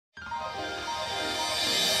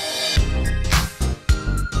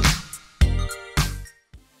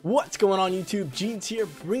What's going on YouTube? Jeans here,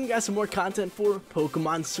 bringing you guys some more content for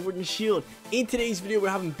Pokemon Sword and Shield. In today's video, we're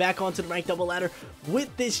hopping back onto the ranked double ladder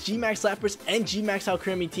with this G-Max Lapras and G-Max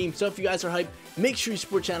Alcremie team. So if you guys are hyped, make sure you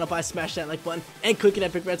support the channel by smashing that like button and clicking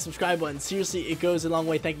that big red subscribe button. Seriously, it goes a long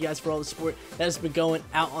way. Thank you guys for all the support that has been going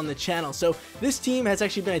out on the channel. So this team has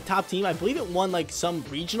actually been a top team. I believe it won like some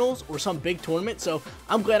regionals or some big tournament. So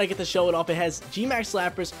I'm glad I get to show it off. It has G-Max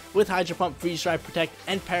Lapras with Hydro Pump, Freeze Dry, Protect,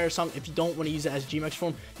 and Parasong. If you don't want to use it as G-Max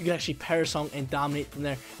form, you can actually Parasong and dominate from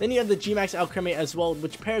there. Then you have the G-Max Alcremie as well,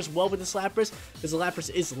 which pairs well with this Lapras, because the Lapras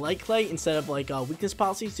is like clay instead of like weakness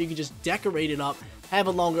policy, so you can just decorate it up, have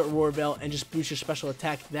a longer Aurora Veil, and just boost your special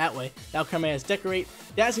attack that way. The Alcremie has Decorate,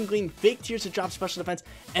 Dazzling Gleam, Fake Tears to drop special defense,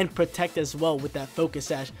 and Protect as well with that Focus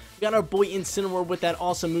Sash. We got our boy Incineroar with that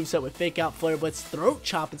awesome moveset with Fake Out, Flare Blitz, Throat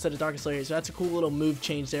Chop instead of Darkest Layer, so that's a cool little move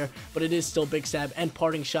change there, but it is still Big Stab and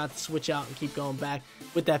Parting Shot to switch out and keep going back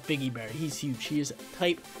with that Figgy Berry. He's huge. He is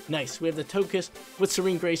type nice. We have the Togekiss with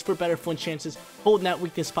Serene Grace for better flinch chances, holding that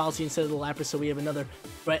weakness policy instead of the Lapras, so we have another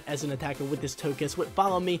threat as an attacker with this Togekiss with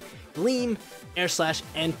Follow Me, Gleam, Air Slash,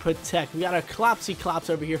 and Protect. We got our Clops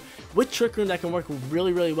over here with Trick Room that can work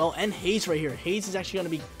really well, and Haze right here. Haze is actually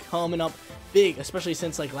going to be coming up big, especially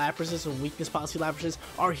since like Laprases and weakness policy Laprases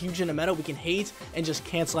are huge in the meta. We can Haze and just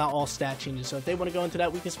cancel out all stat changes. So if they want to go into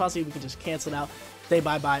that weakness policy, we can just cancel it out, say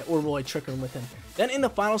bye-bye, or roll a Trick Room with him. Then in the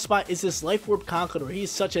final spot is this Life Orb Conqueror.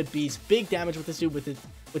 He's such a beast. Big damage with this dude with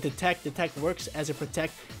the tech. The tech works as a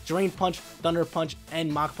Protect, Drain Punch, Thunder Punch,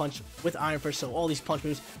 and Mach Punch with Iron Fist. So all these punch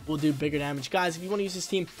moves will do bigger damage. Guys, if you want to use this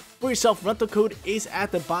team for yourself, rental code is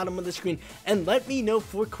at the bottom of the screen. And let me know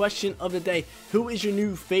for question of the day, who is your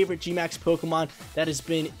new favorite G-Max Pokemon that has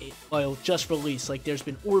been just released? Like there's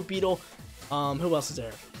been Orbeetle. Who else is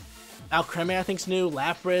there? Alcremie I think's new,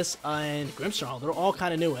 Lapras, and Grimmsnarl. They're all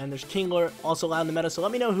kind of new, and there's Kingler also allowed in the meta. So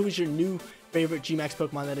let me know who is your new favorite G-Max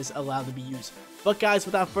Pokemon that is allowed to be used. But guys,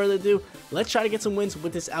 without further ado, let's try to get some wins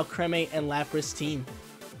with this Alcremie and Lapras team.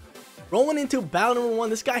 Rolling into battle number 1,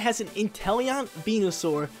 this guy has an Inteleon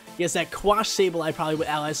Venusaur. He has that Quash Sableye probably with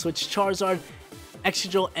Allies Switch, Charizard,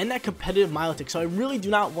 Excadrill, and that competitive Milotic. So I really do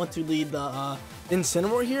not want to lead the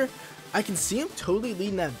Incineroar here. I can see him totally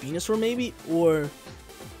leading that Venusaur maybe, or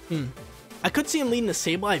I could see him leading the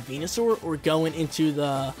Sableye Venusaur or going into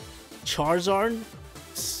the Charizard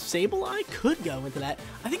Sableye. Could go into that.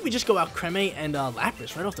 I think we just go Alcremie and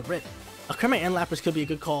Lapras right off the rip. Alcremie and Lapras could be a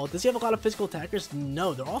good call. Does he have a lot of physical attackers?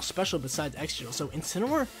 No, they're all special besides Excadrill. So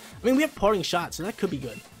Incineroar, I mean, we have Parting Shot, so that could be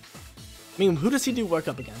good. I mean, who does he do work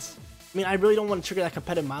up against? I mean, I really don't want to trigger that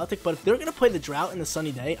competitive Milotic, but if they're going to play the Drought in the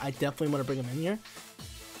sunny day, I definitely want to bring him in here.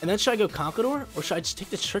 And then should I go Conqueror, or should I just take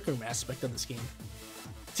the Trick Room aspect of this game?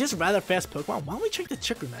 He has a rather fast Pokemon. Why don't we take the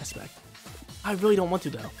Trick Room aspect? I really don't want to,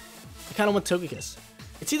 though. I kind of want Togekiss.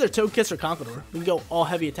 It's either Togekiss or Conqueror. We can go all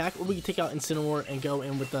heavy attack, or we can take out Incineroar and go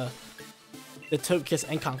in with the Togekiss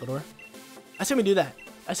and Conqueror. I say we do that.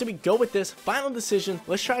 I say we go with this. Final decision.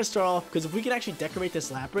 Let's try to start off, because if we can actually decorate this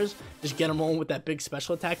Lapras, just get him rolling with that big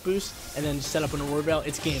special attack boost, and then set up an Aurora Veil,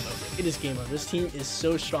 it's game over. It is game over. This team is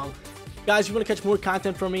so strong. Guys, if you want to catch more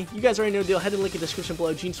content from me, you guys already know the deal. Head to the link in the description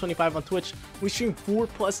below. Jeans25 on Twitch. We stream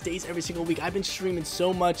 4+ days every single week. I've been streaming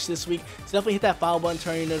so much this week, so definitely hit that follow button,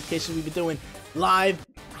 turn on your notifications. We've been doing live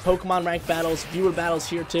Pokemon ranked battles, viewer battles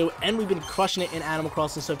here too, and we've been crushing it in Animal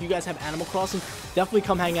Crossing. So if you guys have Animal Crossing, definitely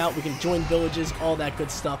come hang out. We can join villages, all that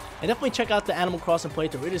good stuff. And definitely check out the Animal Crossing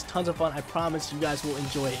playthrough. It is tons of fun. I promise you guys will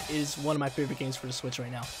enjoy it. It is one of my favorite games for the Switch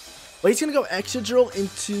right now. But he's going to go Excadrill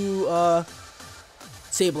into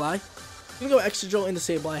Sableye. I'm going to go Excadrill into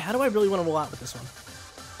Sableye. How do I really want to roll out with this one?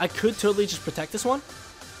 I could totally just Protect this one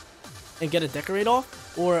and get a Decorate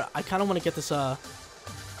off, or I kind of want to get this, I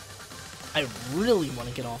really want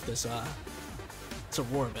to get off this, it's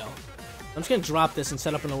Aurora Veil. I'm just going to drop this and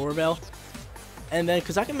set up an Aurora Veil, and then,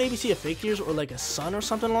 because I can maybe see a Fake Tears or like a Sun or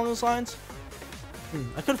something along those lines.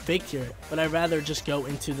 I could Fake Tear it, but I'd rather just go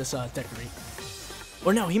into this, Decorate.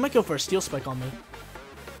 Or no, he might go for a Steel Spike on me.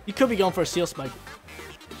 He could be going for a Steel Spike.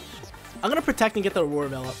 I'm going to Protect and get the Aurora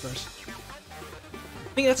Veil up first.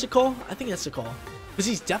 I think that's a call. I think that's a call. Because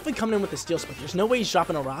he's definitely coming in with the Steel Spike. There's no way he's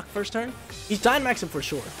dropping a Rock first turn. He's Dynamaxing for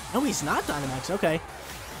sure. No, he's not Dynamaxing. Okay.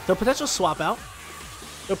 So potential swap out.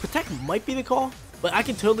 So Protect might be the call. But I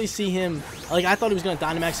can totally see him. Like, I thought he was going to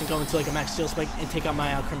Dynamax and go into like a Max Steel Spike and take out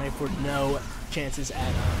my Alcremie for no chances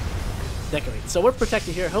at Decorate. So we're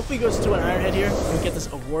protected here. Hopefully he goes to an Iron Head here. And we get this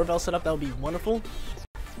Aurora Veil set up. That would be wonderful.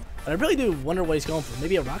 But I really do wonder what he's going for.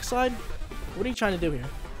 Maybe a Rock Slide? What are you trying to do here?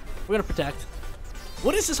 We're going to Protect.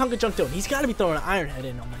 What is this Hunker Junk doing? He's got to be throwing an Iron Head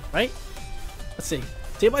in on me, right? Let's see.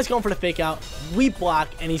 Sableye's going for the Fake Out. We block,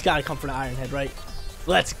 and he's got to come for the Iron Head, right?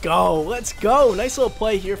 Let's go. Let's go. Nice little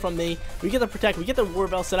play here from me. We get the protect. We get the war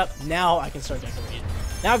bell set up. Now I can start decorating.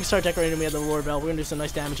 Now I can start decorating. We have the war bell. We're going to do some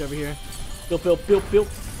nice damage over here. Build, build, build, build.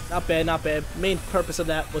 Not bad, not bad. Main purpose of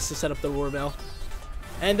that was to set up the war bell.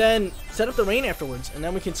 And then set up the rain afterwards. And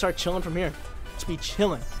then we can start chilling from here. Just be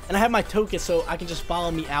chilling. And I have my token so I can just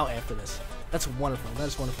follow me out after this. That's wonderful. That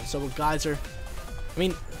is wonderful. So with Geyser. I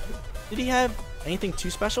mean, did he have anything too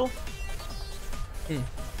special? Yeah,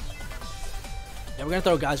 we're going to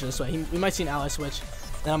throw Geyser this way. We might see an ally switch.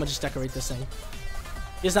 Then I'm going to just decorate this thing.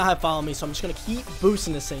 He does not have follow me, so I'm just going to keep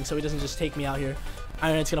boosting this thing so he doesn't just take me out here.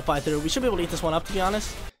 Iron Head's going to fly through. We should be able to eat this one up, to be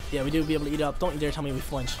honest. Yeah, we do be able to eat it up. Don't you dare tell me we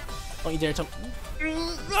flinch. Don't you dare tell me.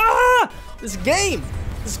 Ah! This game,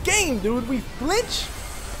 dude. We flinch?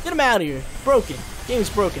 Get him out of here. Broken. Game's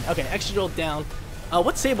broken. Okay, extra drill down.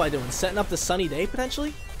 What's Sableye doing? Setting up the sunny day,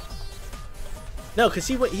 potentially? No, because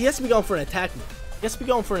he has to be going for an attack move. He has to be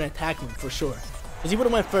going for an attack move, for sure. Because he would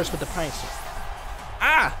have went first with the prankster.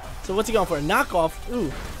 Ah! So what's he going for? A knockoff?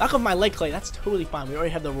 Ooh, knock off my leg clay. That's totally fine. We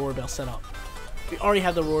already have the roar bell set up.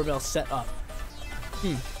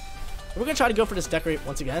 We're going to try to go for this decorate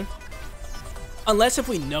once again. Unless if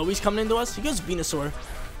we know he's coming into us. He goes Venusaur.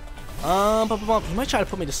 He might try to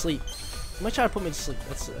put me to sleep. That's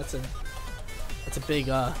a big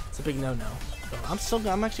no-no. So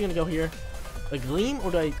I'm actually going to go here. A Gleam,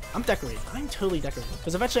 or I'm decorating. I'm totally decorating.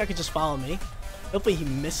 Because eventually I could just follow me. Hopefully he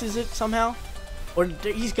misses it somehow. Or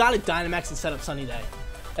he's got to Dynamax and set up Sunny Day.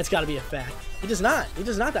 That's got to be a fact. He does not. He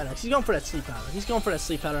does not Dynamax. He's going for that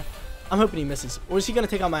Sleep Powder. I'm hoping he misses. Or is he going to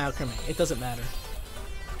take out my Alcremie? It doesn't matter.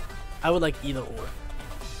 I would like either or.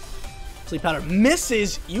 Sleep Powder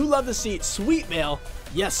misses. You love to see it. Sweet Veil.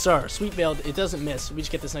 Yes, sir. Sweet Veil. It doesn't miss. We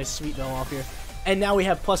just get this nice Sweet Veil off here. And now we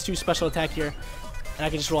have +2 special attack here. And I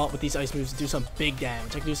can just roll out with these ice moves and do some big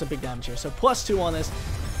damage. I can do some big damage here. So +2 on this.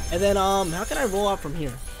 And then, how can I roll out from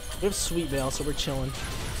here? We have Sweet Veil, so we're chilling.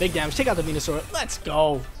 Big damage. Take out the Venusaur. Let's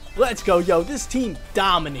go. Let's go. Yo, this team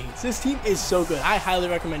dominates. This team is so good. I highly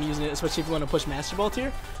recommend using it, especially if you want to push Master Ball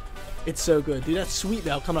tier. It's so good. Dude, that Sweet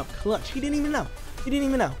Veil coming up clutch. He didn't even know.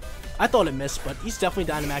 I thought it missed, but he's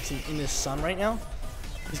definitely Dynamaxing in this sun right now.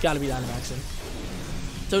 He's got to be Dynamaxing.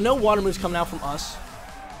 So no water moves coming out from us.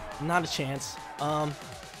 Not a chance. I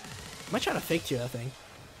might try to fake tier that thing.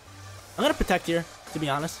 I'm going to protect here, to be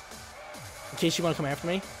honest. In case you want to come after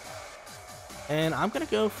me. And I'm going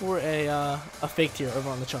to go for a fake tier over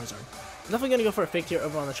on the Charizard. I'm definitely going to go for a fake tier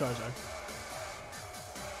over on the Charizard.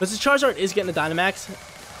 Because the Charizard is getting a Dynamax.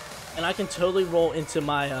 And I can totally roll into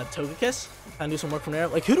my Togekiss and do some work from there.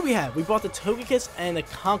 Like, who do we have? We brought the Togekiss and the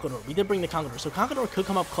Conkeldurr. We did bring the Conkeldurr. So Conkeldurr could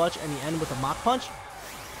come up clutch in the end with a Mach Punch.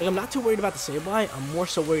 Like, I'm not too worried about the Sableye. I'm more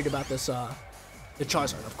so worried about this, the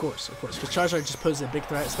Charizard, of course. Because Charizard just poses a big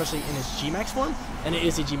threat, especially in his G-Max form. And it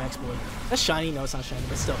is a G-Max boy. That's shiny. No, it's not shiny,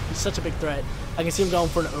 but still. He's such a big threat. I can see him going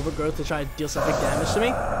for an Overgrowth to try to deal some big damage to me.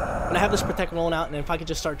 And I have this Protect rolling out, and if I could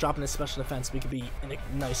just start dropping his special defense, we could be in a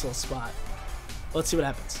nice little spot. Let's see what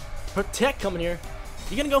happens. Protect coming here.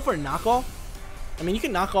 You gonna go for a knockoff? I mean, you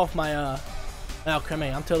can knock off my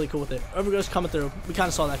Alcremie. I'm totally cool with it. Overgrowth's coming through. We kind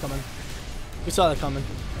of saw that coming.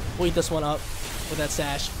 We'll eat this one up with that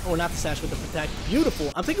Sash. Or not the Sash, with the Protect.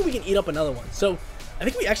 Beautiful. I'm thinking we can eat up another one. So, I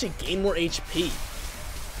think we actually gain more HP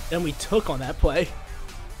than we took on that play.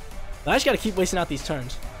 But I just gotta keep wasting out these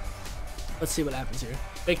turns. Let's see what happens here.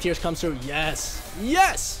 Big Tears comes through. Yes!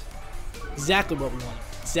 Yes! Exactly what we wanted.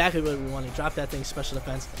 Exactly what we wanted. Drop that thing, special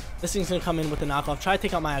defense. This thing's gonna come in with the knockoff. Try to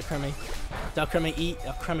take out my Alcremie. Does Alcremie eat?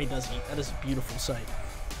 Alcremie does eat. That is a beautiful sight.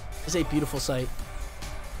 That is a beautiful sight.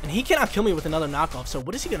 And he cannot kill me with another knockoff. So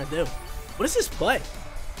what is he gonna do? What is his play?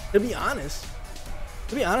 To be honest,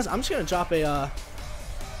 I'm just gonna drop a. I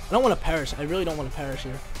don't want to perish. I really don't want to perish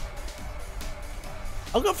here.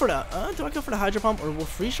 I'll go for the. Do I go for the Hydro Pump, or will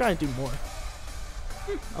Freeze try and do more?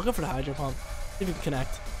 I'll go for the Hydro Pump. See if we can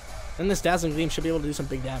connect. Then this Dazzling Gleam should be able to do some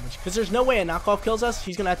big damage. Because there's no way a knockoff kills us.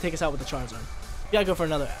 He's going to have to take us out with the Charizard. You gotta go for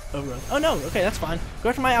another Overgrowth. Oh no, okay, that's fine. Go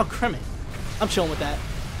after my Alcremie. I'm chilling with that.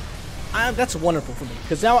 That's wonderful for me.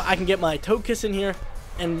 Because now I can get my Togekiss in here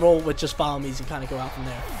and roll with just Follow Me's and kind of go out from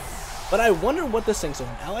there. But I wonder what this thing's doing.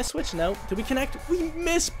 Ally Switch? No. Did we connect? We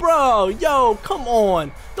missed, bro. Yo, come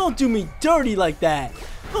on. Don't do me dirty like that.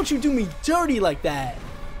 Don't you do me dirty like that.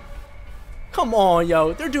 Come on,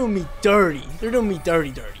 yo. They're doing me dirty. They're doing me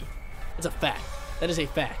dirty. It's a fact. That is a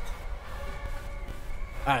fact.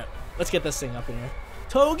 Alright, let's get this thing up in here.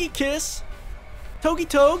 Togekiss.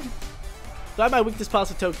 Toge. So I have my weakness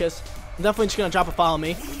policy Togekiss. I'm definitely just going to drop a Follow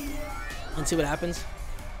Me and see what happens.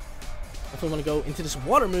 Definitely want to go into this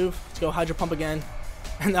water move. Let's go Hydro Pump again.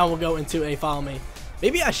 And now we'll go into a Follow Me.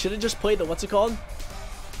 Maybe I should have just played the, what's it called?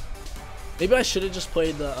 Maybe I should have just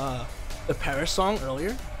played the Paris song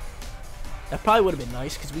earlier. That probably would have been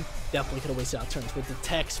nice, because we definitely could have wasted our turns with the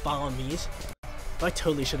text following these. But I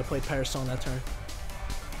totally should have played Paris song that turn.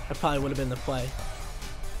 That probably would have been the play.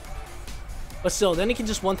 But still, then he can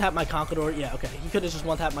just one-tap my Conqueror. Yeah, okay. He could have just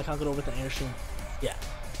one-tapped my Conqueror with an air stream. Yeah.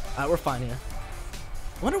 Alright, we're fine here.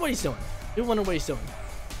 I wonder what he's doing. I do wonder what he's doing.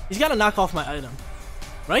 He's got to knock off my item.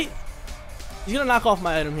 Right? He's going to knock off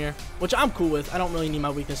my item here, which I'm cool with. I don't really need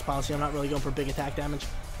my weakness policy. I'm not really going for big attack damage.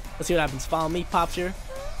 Let's see what happens. Follow me. Pops here.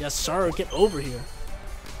 Yes, sir. Get over here.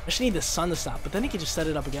 I just need the sun to stop, but then he can just set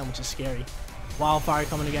it up again, which is scary. Wildfire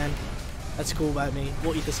coming again. That's cool by me.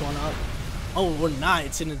 We'll eat this one up. Oh, we're not.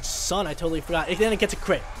 It's in the sun. I totally forgot. And then it gets a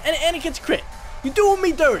crit. And it gets a crit. You're doing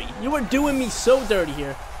me dirty. You are doing me so dirty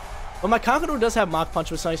here. But my Conqueror does have Mach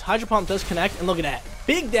Punch, which is nice. Hydro Pump does connect, and look at that.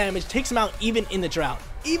 Big damage. Takes him out even in the drought.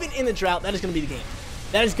 Even in the drought, that is going to be the game.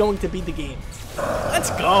 That is going to be the game.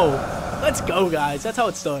 Let's go. Let's go, guys. That's how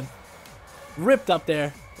it's done. Ripped up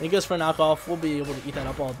there. And he goes for a knockoff. We'll be able to eat that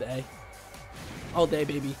up all day. All day,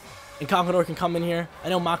 baby. And Conqueror can come in here. I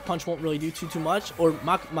know Mach Punch won't really do too much. Or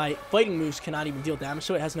my fighting moves cannot even deal damage,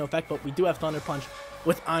 so it has no effect. But we do have Thunder Punch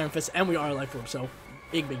with Iron Fist, and we are Life Orb, so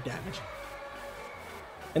big damage.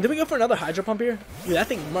 And then we go for another Hydro Pump here. Dude, that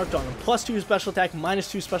thing marked on him. +2 special attack,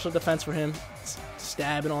 -2 special defense for him.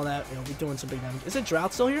 Stab and all that. You know, we're doing some big damage. Is it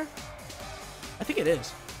Drought still here? I think it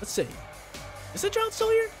is. Let's see. Is the Drought still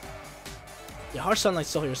here? Yeah, Harsh Sunlight's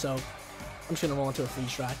still here, so I'm just going to roll into a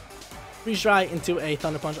Freeze Dry. Freeze Dry into a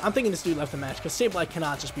Thunder Punch. I'm thinking this dude left the match, because Sableye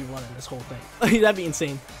cannot just be running this whole thing. That'd be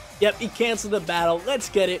insane. Yep, he canceled the battle. Let's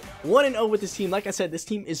get it. 1-0 with this team. Like I said, this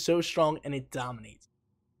team is so strong, and it dominates.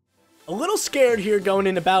 A little scared here going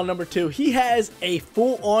into battle number 2. He has a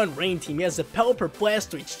full-on rain team. He has the Pelipper,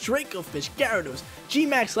 Blastoise, Draco Fish, Gyarados,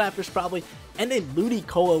 G-Max Lapras probably, and then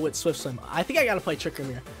Ludicolo with Swift Swim. I think I gotta play Trick Room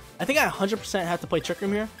here. I think I 100% have to play Trick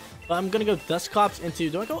Room here, but I'm gonna go Dusclops into.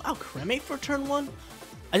 Do I go Alcremie for turn 1?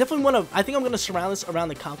 I definitely want to. I think I'm gonna surround this around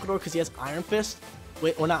the Conqueror because he has Iron Fist.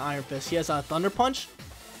 Wait, or not Iron Fist. He has a Thunder Punch,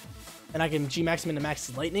 and I can G-Max him into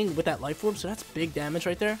Max Lightning with that Life Orb. So that's big damage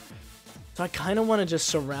right there. So I kind of want to just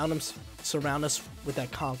surround us with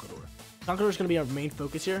that Conqueror. Conqueror is gonna be our main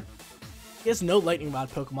focus here. He has no Lightning Rod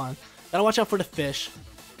Pokemon. Gotta watch out for the fish.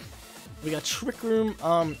 We got Trick Room.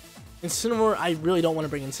 Incineroar, I really don't want to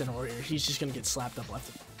bring Incineroar here. He's just going to get slapped up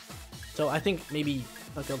left. So I think maybe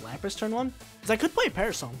like a Lapras turn 1. Because I could play a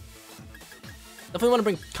Parasong. Definitely want to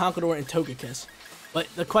bring Conqueror and Togekiss. But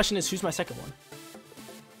the question is, who's my second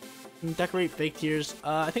one? Decorate, Fake Tears.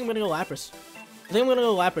 I think I'm going to go Lapras. I think I'm going to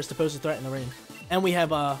go Lapras to pose a threat in the rain. And we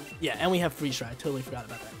have, and we have Freeze Dry. I totally forgot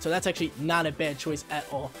about that. So that's actually not a bad choice at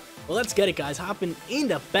all. Well, let's get it, guys. Hopping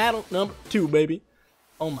into battle number 2, baby.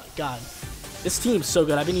 Oh my god. This team's so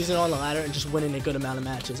good. I've been using it on the ladder and just winning a good amount of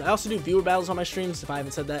matches. I also do viewer battles on my streams. If I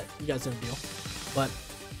haven't said that, you guys don't deal. But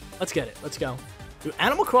let's get it. Let's go. Dude,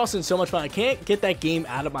 Animal Crossing is so much fun. I can't get that game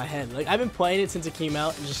out of my head. Like, I've been playing it since it came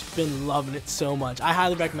out and just been loving it so much. I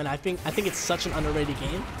highly recommend it. I think it's such an underrated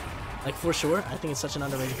game. Like, for sure. I think it's such an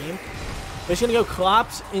underrated game. But he's going to go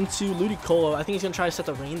Clops into Ludicolo. I think he's going to try to set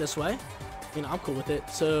the rain this way. You know, I'm cool with it.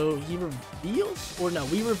 So he reveals, or no,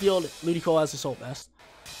 we revealed Ludicolo as Assault Vest.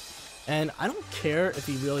 And I don't care if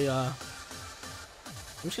he really, I'm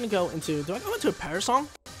just gonna go into, do I go into a Parasong?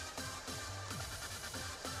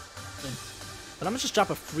 But I'm gonna just drop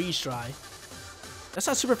a Freeze Dry. That's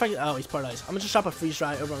not super effective. Oh, he's part ice. I'm gonna just drop a Freeze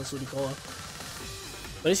Dry over on this Ludicolo.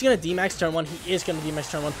 But he's gonna D-Max turn 1. He is gonna D-Max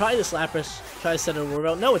turn 1. Probably this Lapras. Try to set a Roar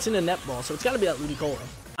Bell. No, it's in the net ball, so it's gotta be that Ludicolo.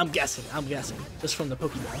 I'm guessing. Just from the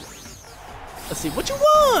Pokeball. Let's see. What you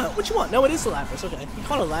want? What you want? No, it is the Lapras. Okay. You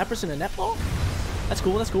caught a Lapras in a net ball? That's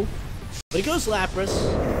cool. That's cool. But he goes Lapras.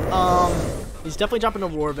 He's definitely dropping a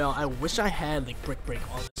Roar Bell. I wish I had like Brick Break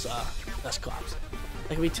on this Dusclops.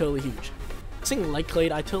 That could be totally huge. This thing Light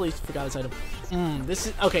Clade, I totally forgot his item. This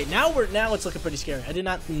is okay. Now it's looking pretty scary. I did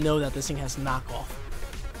not know that this thing has knockoff.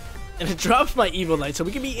 And it drops my Evil Light, so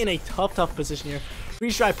we can be in a tough position here.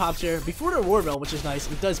 Freeze Dry pops here before the Roar Bell, which is nice.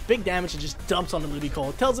 It does big damage and just dumps on the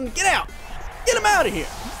Ludicolo. Tells him to get out! Get him out of here!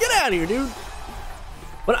 Get out of here, dude!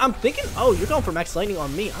 But I'm thinking, oh, you're going for Max Lightning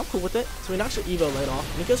on me. I'm cool with it. So he knocks your Evo Light off,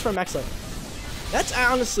 and he goes for a Max Lightning. That's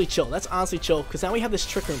honestly chill. That's honestly chill, because now we have this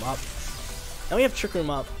Trick Room up. Now we have Trick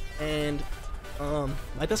Room up, and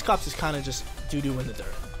my Dusclops is kind of just doo-doo in the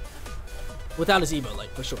dirt. Without his Evo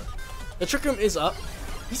Light, for sure. The Trick Room is up.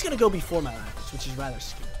 He's going to go before my Lapras, which is rather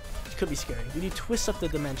scary. Which could be scary. We need to twist up the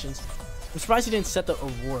dimensions. I'm surprised he didn't set the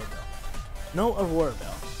Aurora Bell. No Aurora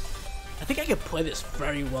Bell. I think I could play this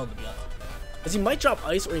very well, to be honest. Because he might drop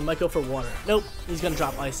Ice or he might go for Water. Nope, he's going to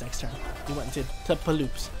drop Ice next turn. He went into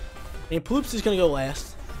Paloops. And Paloops is going to go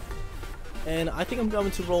last. And I think I'm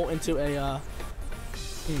going to roll into a,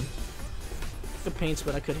 could paint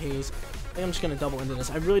split, I could haze. I think I'm just going to double into this.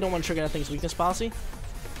 I really don't want to trigger that thing's weakness policy.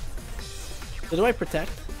 So do I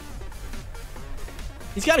protect?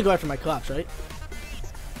 He's got to go after my collapse, right?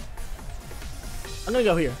 I'm going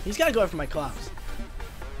to go here. He's got to go after my collapse.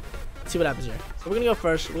 Let's see what happens here. So we're going to go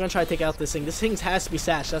first. We're going to try to take out this thing. This thing has to be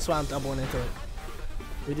sashed. That's why I'm doubling into it.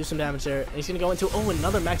 We do some damage there. And he's going to go into, oh,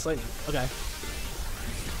 another max lightning. Okay.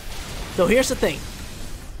 So here's the thing.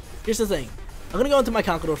 Here's the thing. I'm going to go into my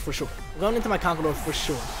Conqueror for sure. I'm going into my Conqueror for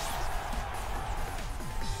sure.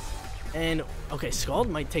 And, okay, Scald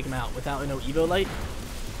might take him out without no Evo Light.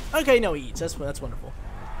 Okay, no, he eats. That's wonderful.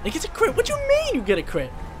 He gets a crit. What do you mean you get a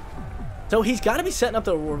crit? So he's got to be setting up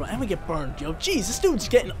the Aurora, and we get burned, yo. Jeez, this dude's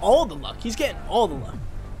getting all the luck. He's getting all the luck.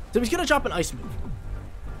 So he's going to drop an Ice move.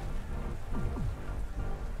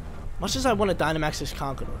 Much as I want to Dynamax this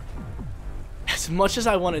Conqueror, as much as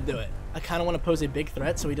I want to do it, I kind of want to pose a big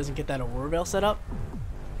threat so he doesn't get that Aurora Veil set up.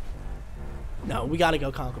 No, we got to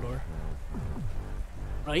go Conqueror.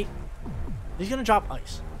 Right? He's going to drop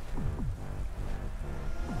Ice.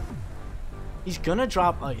 He's going to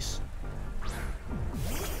drop Ice.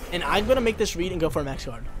 And I'm going to make this read and go for a Max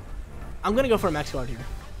Guard. I'm going to go for a Max Guard here.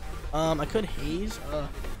 I could Haze.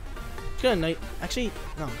 It's going to actually,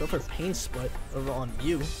 no, go for a Pain Split over on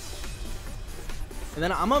you. And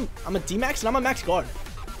then I'm a D-Max and I'm a Max Guard.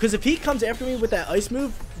 Because if he comes after me with that Ice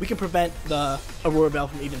move, we can prevent the Aurora Veil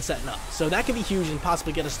from even setting up. So that could be huge and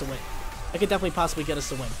possibly get us to win. That could definitely possibly get us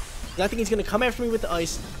to win. I think he's going to come after me with the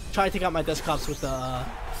Ice, try to take out my Desktops with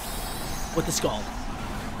the Scald.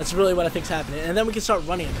 That's really what I think's happening. And then we can start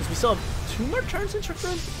running it, because we still have 2 more turns in Trick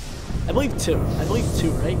Room? I believe 2. I believe 2,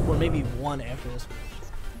 right? Or maybe 1 after this.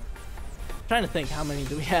 I'm trying to think, how many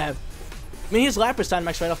do we have? I mean, he has Lapras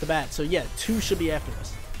Dynamax right off the bat, so yeah, 2 should be after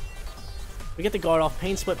this. We get the guard off,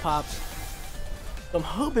 Pain Split pops. So I'm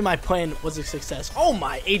hoping my plan was a success. Oh,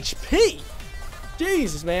 my HP!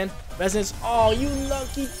 Jesus, man. Resonance. Oh, you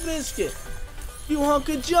lucky biscuit. You hunk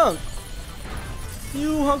of junk.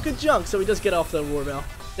 You hunk of junk. So he does get off the Aurora Veil.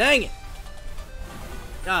 Dang it.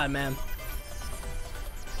 God, man.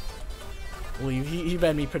 Well, he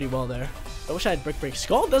read me pretty well there. I wish I had Brick Break.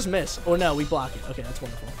 Skull does miss. Or no, we block it. Okay, that's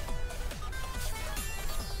wonderful.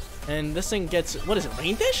 And this thing gets, what is it,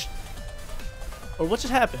 Rain Dish? Or what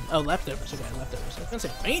just happened? Oh, leftovers. Okay, leftovers. I was gonna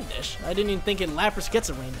say Rain Dish. I didn't even think Lapras gets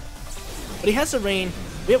a Rain Dish. But he has the Rain.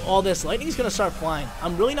 We have all this. Lightning's gonna start flying.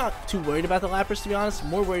 I'm really not too worried about the Lapras, to be honest.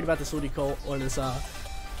 More worried about this Ludicolo or this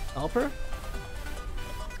Helper.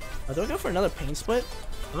 Do I go for another Pain Split?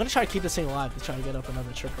 I'm gonna try to keep this thing alive to try to get up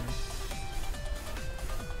another Trick Room.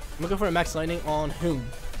 I'm gonna go for a Max Lightning on whom?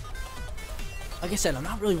 Like I said, I'm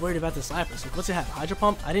not really worried about this Lapras. Like, what's it have? Hydro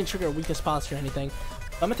Pump? I didn't trigger a weakness policy or anything.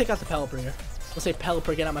 But I'm gonna take out the Pelipper here. Let's say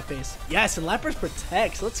Pelipper, get out my face. Yes, and Lapras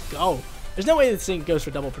protects. Let's go. There's no way this thing goes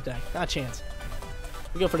for double protect. Not a chance.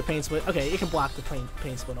 We go for the Pain Split. Okay, it can block the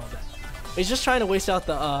Pain Split all day. But he's just trying to waste out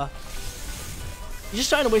the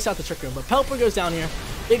Trick Room. But Pelipper goes down here.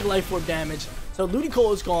 Big Life Orb damage. So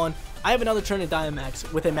Ludicolo is gone. I have another turn in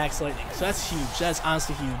Dynamax with a Max Lightning. So that's huge. That's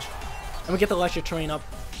honestly huge. And we get the Electric Terrain up,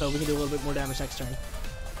 so we can do a little bit more damage next turn.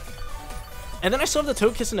 And then I still have the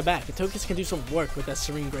Togekiss in the back. The Togekiss can do some work with that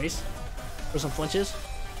Serene Grace. For some flinches.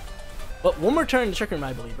 But one more turn in the Trick Room,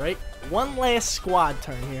 I believe, right? One last squad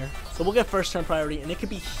turn here. So we'll get first turn priority, and it could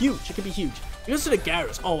be huge. It could be huge. He goes to the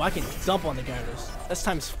Gyarados. Oh, I can dump on the Gyarados. That's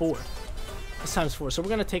times 4. That's times 4. So we're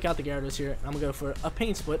going to take out the Gyarados here. And I'm going to go for a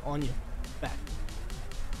Pain Split on you. Back.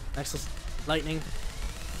 Next, Lightning.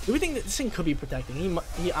 Do we think that this thing could be protecting?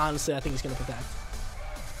 He honestly, I think he's going to protect.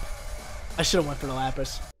 I should have went for the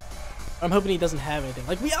Lapras. I'm hoping he doesn't have anything.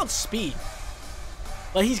 Like, we outspeed.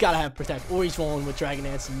 But he's got to have protect, or he's rolling with Dragon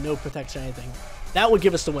Dance, no protection or anything. That would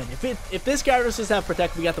give us the win. If this Gyarados doesn't have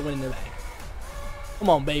protect, we got the win in the bag. Come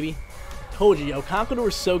on, baby. Told you, yo. Conqueror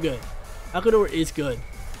is so good. Conqueror is good.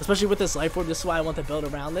 Especially with this Life Orb. This is why I want to build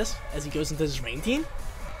around this as he goes into his Rain team.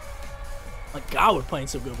 My God, we're playing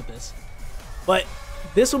so good with this. But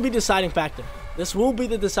this will be the deciding factor. This will be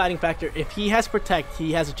the deciding factor. If he has protect,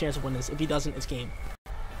 he has a chance to win this. If he doesn't, it's game.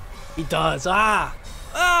 He does. Ah!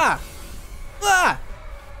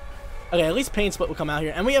 Okay, at least Pain Split will come out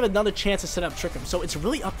here. And we have another chance to set up Trick Room. So it's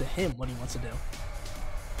really up to him what he wants to do.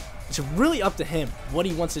 It's really up to him what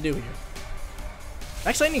he wants to do here.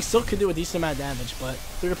 Max Lightning still could do a decent amount of damage, but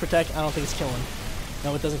through the Protect, I don't think it's killing.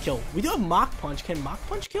 No, it doesn't kill. We do have Mach Punch. Can Mach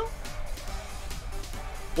Punch kill?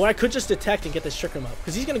 Or I could just Detect and get this Trick Room up.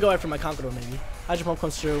 Because he's going to go after my Conqueror, maybe. Hydro Pump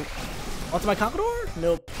comes through. Onto my Conqueror?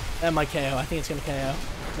 Nope. And my KO. I think it's going to KO.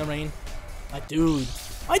 No Rain. My dude.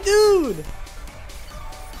 My dude!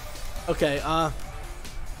 Okay, I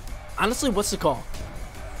Honestly, what's the call?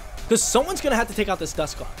 Because someone's going to have to take out this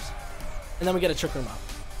Dusclops. And then we get a Trick Room up.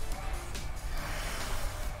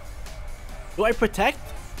 Do I protect?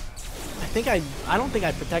 I don't think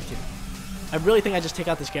I protect here. I really think I just take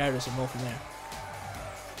out this Gyarados and roll from there.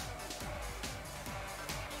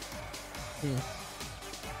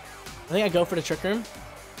 I think I go for the Trick Room.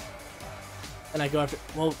 And I go after...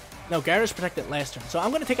 Well, no, Gyarados protected last turn. So I'm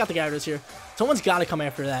going to take out the Gyarados here. Someone's got to come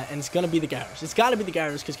after that. And it's going to be the Gyarados. It's got to be the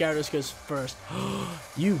Gyarados because Gyarados goes first.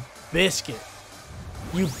 You biscuit.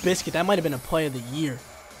 You biscuit. That might have been a play of the year.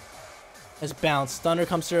 Let's bounce. Thunder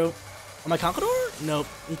comes through. Am I Conqueror? Nope.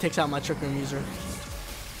 He takes out my Trick Room user.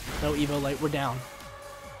 No Evo Light. We're down.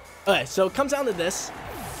 Okay, so it comes down to this.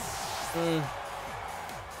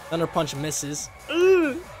 Thunder Punch misses.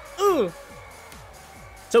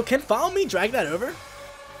 So can Follow Me drag that over?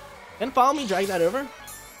 Can Follow Me drag that over?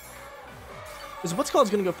 Because what's called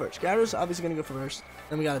is going to go first. Gyarados obviously going to go first.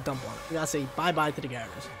 Then we got to dump on it. We got to say bye-bye to the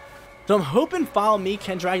Gyarados. So I'm hoping Follow Me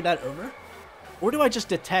can drag that over. Or do I just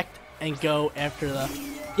detect and go after the...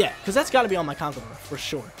 Yeah, because that's got to be on my Conqueror for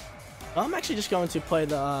sure. Well, I'm actually just going to play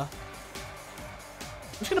the... I'm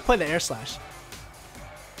just going to play the Air Slash.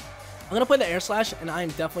 I'm going to play the Air Slash, and I'm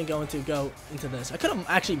definitely going to go into this. I could have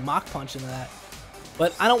actually Mach Punch into that.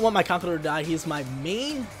 But I don't want my Conqueror to die. He's my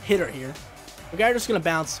main hitter here. The Gyarados going to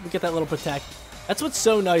bounce. We get that little Protect. That's what's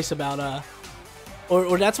so nice about...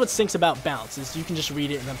 Or that's what stinks about Bounce, is you can just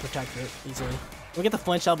read it and then protect it easily. We get the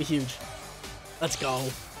flinch. That'll be huge. Let's go.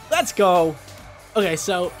 Let's go. Okay,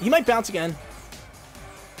 so he might bounce again.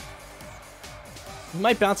 He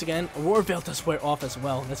might bounce again. Aurora Veil does wear off as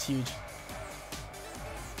well. That's huge.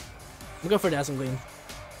 I'm going to go for Dazzling Gleam.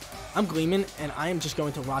 I'm Gleaming, and I am just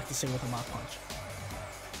going to rock this thing with a Mach Punch.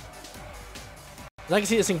 I can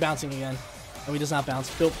see this thing bouncing again. No, he does not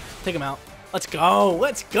bounce. Nope. Take him out. Let's go.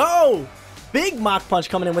 Let's go. Big Mach Punch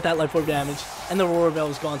coming in with that Life Orb damage. And the Aurora Veil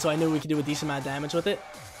was gone, so I knew we could do a decent amount of damage with it.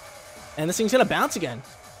 And this thing's going to bounce again.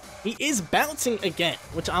 He is bouncing again,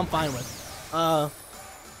 which I'm fine with. I'm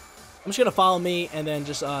just going to Follow Me and then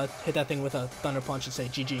just hit that thing with a Thunder Punch and say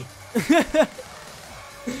GG.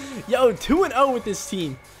 Yo, 2-0 with this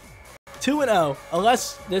team. 2-0.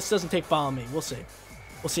 Unless this doesn't take Follow Me. We'll see.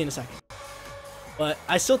 We'll see in a second. But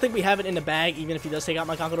I still think we have it in the bag, even if he does take out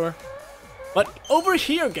my Conqueror. But over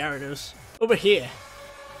here, Gyarados. Over here.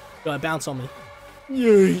 Go ahead, bounce on me.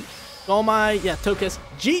 Yay. Oh my, yeah, Tokus.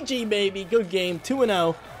 GG, baby. Good game.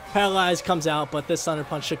 2-0. Paralyzed comes out, but this Thunder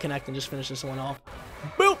Punch should connect and just finish this one off.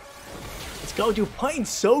 Boop. Let's go, dude. Playing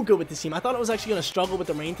so good with this team. I thought I was actually going to struggle with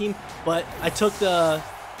the rain team, but I took the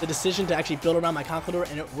decision to actually build around my Conqueror,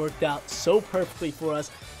 and it worked out so perfectly for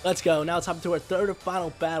us. Let's go. Now it's hop into our third and final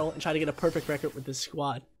battle and try to get a perfect record with this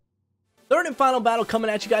squad. Third and final battle coming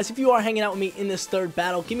at you guys. If you are hanging out with me in this third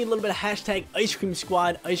battle, give me a little bit of hashtag Ice Cream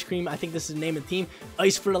Squad. Ice Cream, I think this is the name of the team.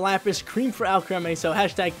 Ice for the Lapras, Cream for Alcremie. So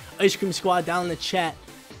hashtag Ice Cream Squad down in the chat.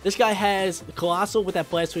 This guy has Colossal with that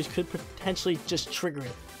Blastoise, could potentially just trigger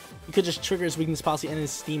it. He could just trigger his weakness policy and his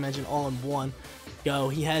Steam Engine all in one go.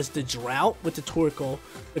 He has the Drought with the Torkoal,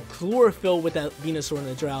 the Chlorophyll with that Venusaur and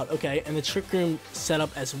the Drought, okay, and the Trick Room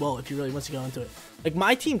setup as well if he really wants to go into it. Like,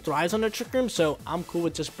 my team thrives on the Trick Room, so I'm cool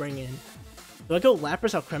with just bringing... Do I go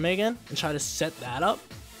Lapras Alcremie again and try to set that up?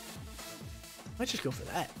 I might just go for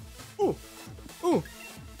that. Ooh. Ooh.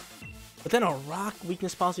 But then a Rock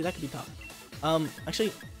weakness policy, that could be tough.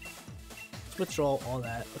 Actually, let's withdraw all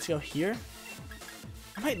that. Let's go here.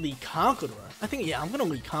 I might lead Conqueror. I think, yeah, I'm going to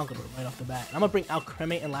lead Conqueror right off the bat. And I'm going to bring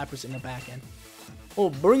Alcremie and Lapras in the back end.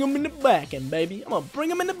 Oh, bring them in the back end, baby. I'm going to bring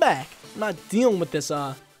them in the back. I'm not dealing with this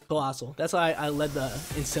Colossal. That's why I led the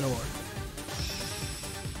Incineroar.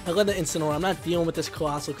 I'm not dealing with this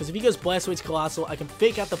Colossal, because if he goes Blastoise Colossal, I can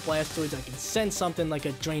fake out the Blastoise, I can send something like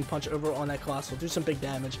a Drain Punch over on that Colossal, do some big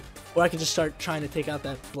damage, or I can just start trying to take out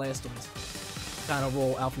that Blastoise. Kind of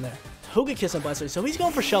roll out from there. Togekiss and Blastoise, so he's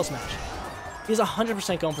going for Shell Smash. He's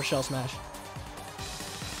 100% going for Shell Smash.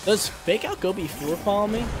 Does Fake Out go before Follow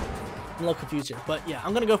Me? I'm a little confused here, but yeah,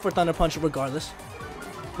 I'm going to go for Thunder Punch regardless.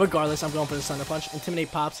 Regardless, I'm going for the Thunder Punch.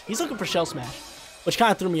 Intimidate pops. He's looking for Shell Smash, which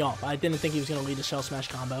kind of threw me off. I didn't think he was going to lead a Shell Smash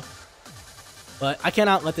combo. But I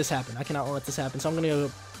cannot let this happen. I cannot let this happen. So I'm going to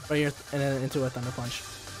go right here and then into a Thunder Punch.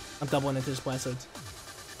 I'm doubling into his Blastoise.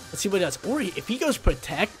 Let's see what he does. Or if he goes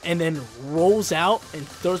Protect and then rolls out and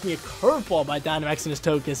throws me a curveball by Dynamaxing his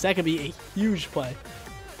Togekiss, that could be a huge play,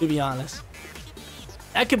 to be honest.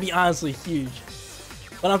 That could be honestly huge.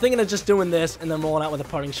 But I'm thinking of just doing this and then rolling out with a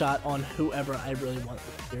parting shot on whoever I really want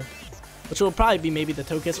here. Which will probably be maybe the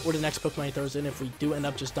Togekiss or the next Pokemon he throws in if we do end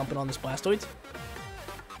up just dumping on this Blastoise.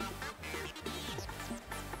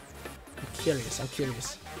 I'm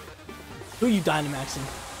curious. Who are you Dynamaxing?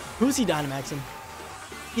 Who's he Dynamaxing?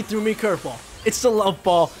 He threw me a curveball. It's the love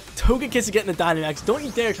ball. Togekiss is getting the Dynamax. Don't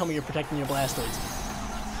you dare tell me you're protecting your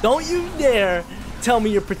Blastoids. Don't you dare tell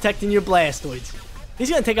me you're protecting your Blastoids.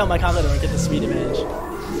 He's going to take out my Conkeldurr and get the speed advantage.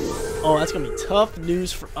 Oh, that's going to be tough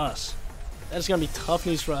news for us. That's going to be tough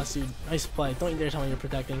news for us, dude. Nice play. Don't you dare tell me you're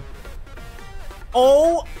protecting.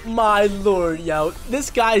 Oh, my lord, yo.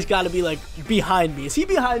 This guy's got to be, like, behind me. Is he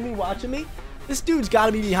behind me watching me? This dude's got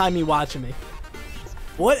to be behind me watching me.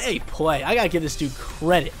 What a play. I got to give this dude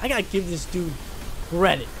credit. I got to give this dude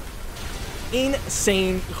credit.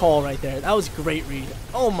 Insane call right there. That was a great read.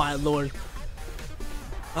 Oh, my lord.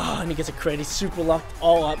 Oh, and he gets a crit. He's super locked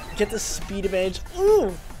all up. Get the speed advantage.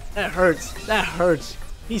 Ooh, that hurts. That hurts.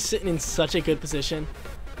 He's sitting in such a good position.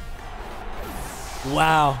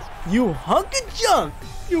 Wow. You hunk of junk.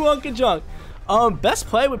 You hunk of junk. Best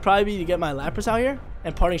play would probably be to get my Lapras out here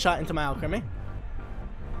and parting shot into my Alcremie.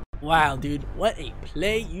 Wow, dude. What a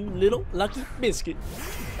play, you little lucky biscuit.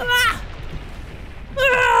 Ah!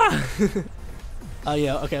 Ah! Oh,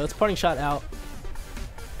 yeah. Okay, let's parting shot out.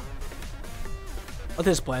 Oh,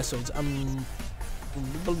 this Blastoids. I'm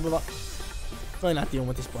really not dealing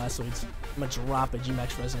with this Blastoids. I'm gonna drop a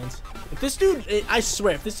G-Max Resonance. If this dude, I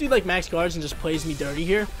swear, if this dude like max guards and just plays me dirty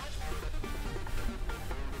here,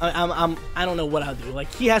 I don't know what I'll do.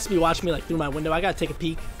 Like, he has to be watching me like through my window. I gotta take a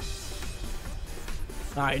peek.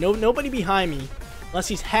 All right, nobody behind me unless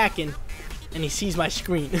he's hacking and he sees my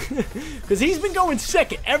screen, because he's been going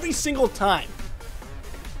second every single time.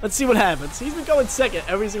 Let's see what happens. He's been going second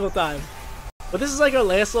every single time. But this is like our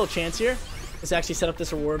last little chance here, is to actually set up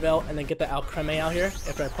this reward belt and then get the Alcremie out here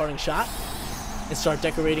after I parting shot and start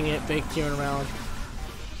decorating it, big tearing around,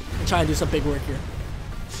 and try and do some big work here.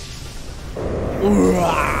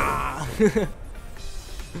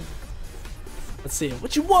 Let's see.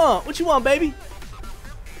 What you want? What you want, baby?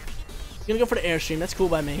 Gonna go for the Airstream. That's cool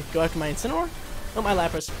by me. Go after my Incineroar. Oh, my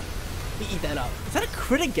Lapras. We eat that up. Is that a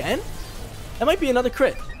crit again? That might be another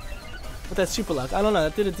crit. With that super luck. I don't know.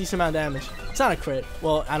 That did a decent amount of damage. It's not a crit.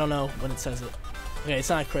 Well, I don't know when it says it. Okay, it's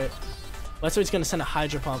not a crit. That's why he's going to send a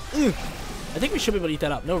Hydro Pump. I think we should be able to eat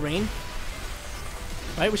that up. No rain.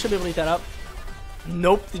 Right? We should be able to eat that up.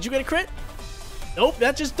 Nope. Did you get a crit? Nope.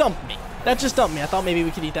 That just dumped me. That just dumped me. I thought maybe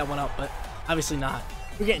we could eat that one up, but obviously not.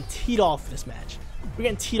 We're getting teed off this match. We're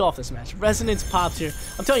getting teed off this match. Resonance pops here.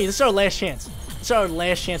 I'm telling you, this is our last chance. This is our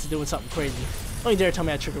last chance of doing something crazy. Don't you dare tell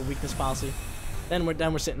me I triggered weakness policy. Then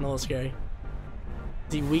we're sitting a little scary.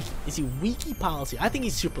 Is he weak? Is he weaky policy? I think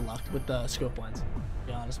he's super lucked with the scope lens, to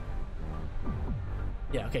be honest.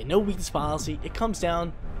 Yeah, okay, no weakness policy. It comes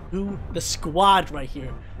down to the squad right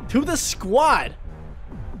here. To the squad!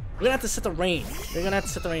 We're gonna have to set the rain. We're gonna have to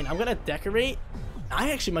set the rain. I'm gonna decorate.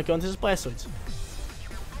 I actually might go into this Blastoids.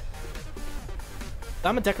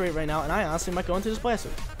 I'm gonna decorate right now, and I honestly might go into this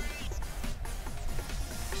Blastoids.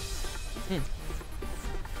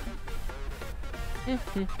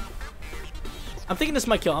 I'm thinking this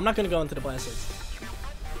might kill. I'm not going to go into the Blastoids.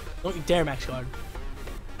 Don't you dare max guard.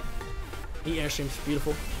 He Airstream's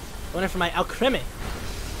beautiful. Going in for my Alcremie.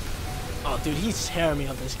 Oh, dude, he's tearing me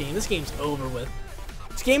up this game. This game's over with.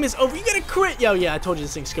 This game is over. You get a crit. Yo, yeah, I told you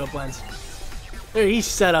this thing's scope lens. There, he's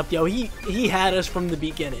set up, yo. He had us from the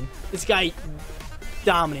beginning. This guy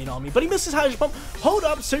dominated on me, but he missed his Hydro Pump. Hold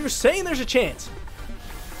up. So you're saying there's a chance?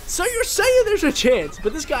 So you're saying there's a chance,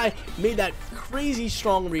 but this guy made that crazy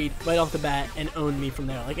strong read right off the bat and owned me from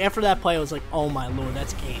there. Like, after that play, I was like, oh my lord,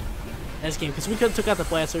 that's game. That's game. Because we could have took out the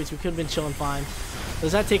Blastoids. We could have been chilling fine.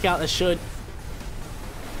 Does that take out? That should.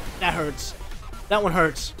 That hurts. That one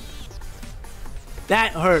hurts.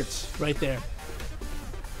 That hurts right there.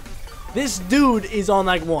 This dude is on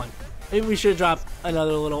like one. Maybe we should drop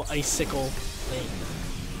another little icicle thing.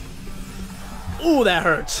 Ooh, that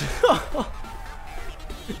hurts.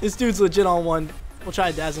 This dude's legit on one. We'll try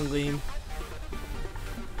a Dazzling Gleam.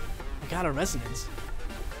 I got a Resonance.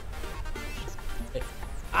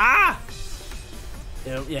 Ah!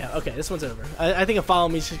 Yeah, okay, this one's over. I think a Follow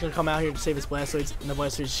Me is just going to come out here to save his Blastoids, and the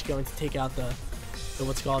Blastoids is just going to take out the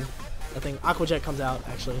what's it called? I think Aqua Jet comes out,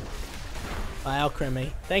 actually. By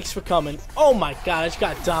Alcremie. Thanks for coming. Oh my god, I just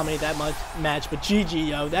got dominated that much match, but GG,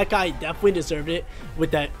 yo. That guy definitely deserved it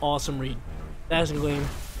with that awesome read. Dazzling Gleam.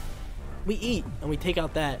 We eat, and we take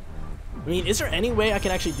out that. I mean, is there any way I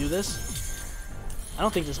can actually do this? I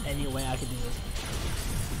don't think there's any way I can do this.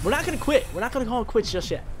 We're not going to quit. We're not going to call it quits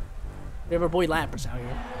just yet. We have our boy Lapras out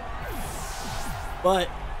here. But,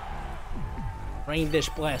 Rain Dish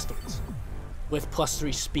Blastoids with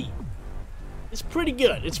 +3 speed. It's pretty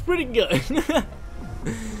good. It's pretty good.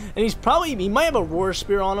 And he might have a Roar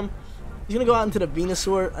Spear on him. He's going to go out into the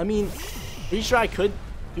Venusaur. I mean, pretty sure I could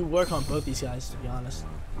do work on both these guys, to be honest.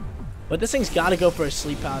 But this thing's got to go for a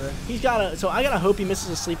sleep powder. He's got to, so I got to hope he misses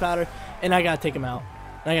a sleep powder, and I got to take him out.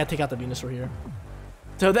 And I got to take out the Venusaur here.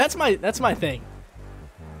 So that's my thing.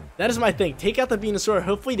 That is my thing. Take out the Venusaur.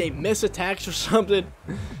 Hopefully they miss attacks or something.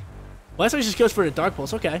 Blastoise just goes for the Dark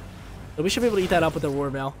Pulse. Okay. So we should be able to eat that up with the War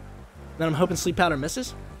Veil. Then I'm hoping Sleep Powder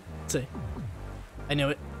misses. Let's see. I knew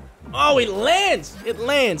it. Oh, it lands! It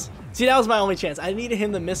lands! See, that was my only chance. I needed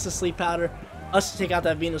him to miss the Sleep Powder, us to take out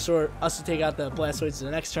that Venusaur, us to take out the Blastoise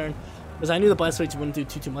the next turn, because I knew the Blastoise wouldn't do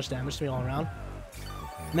too much damage to me all around.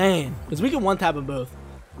 Man, because we can one-tap them both.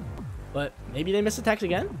 But maybe they miss attacks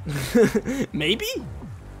again? Maybe?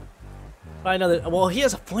 Probably another. Well, he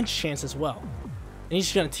has a flinch chance as well. And he's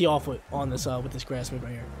just going to tee off on this with this grass move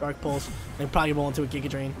right here. Dark Pulse, and probably roll into a Giga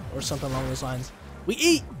Drain or something along those lines. We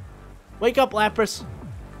eat! Wake up, Lapras.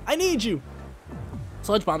 I need you.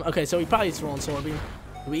 Sludge Bomb. Okay, so he probably is rolling Solar Beam.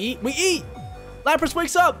 We eat? We eat! Lapras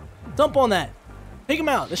wakes up! Dump on that. Take him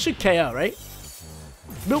out. This should KO, right?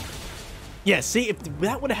 Nope. Yeah, see, if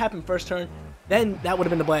that would have happened first turn, then that would have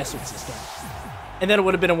been the Blastoise this turn. And then it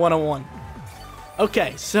would have been a 1-on-1.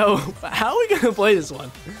 Okay, so how are we going to play this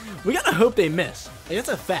one? We got to hope they miss. Like, that's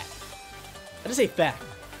a fact. That is a fact.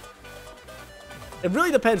 It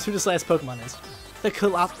really depends who this last Pokemon is.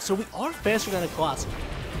 So we are faster than a Colossal.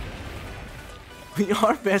 We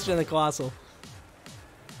are faster than the Colossal.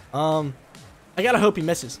 I got to hope he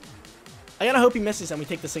misses. I got to hope he misses and we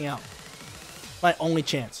take this thing out. My only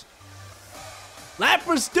chance.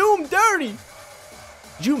 Lapras, do him dirty!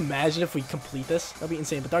 Could you imagine if we complete this? That'd be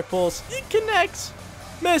insane. But Dark Pulse, it connects.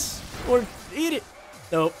 Miss. Or eat it.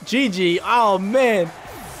 Nope. GG. Oh, man.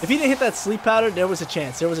 If he didn't hit that Sleep Powder, there was a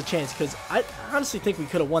chance. There was a chance. Because I honestly think we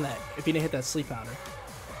could have won that if he didn't hit that Sleep Powder.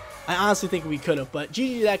 I honestly think we could have. But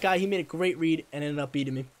GG to that guy. He made a great read and ended up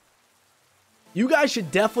beating me. You guys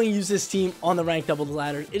should definitely use this team on the ranked double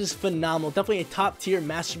ladder. It is phenomenal. Definitely a top tier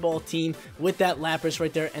Master Ball team with that Lapras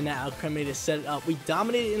right there and that Alcremie to set it up. We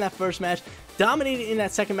dominated in that first match, dominated in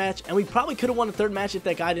that second match, and we probably could have won the third match if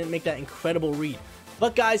that guy didn't make that incredible read.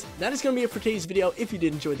 But guys, that is going to be it for today's video. If you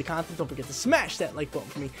did enjoy the content, don't forget to smash that like button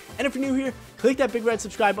for me. And if you're new here, click that big red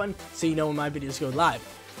subscribe button so you know when my videos go live.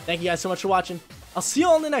 Thank you guys so much for watching. I'll see you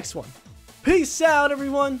all in the next one. Peace out,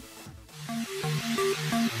 everyone.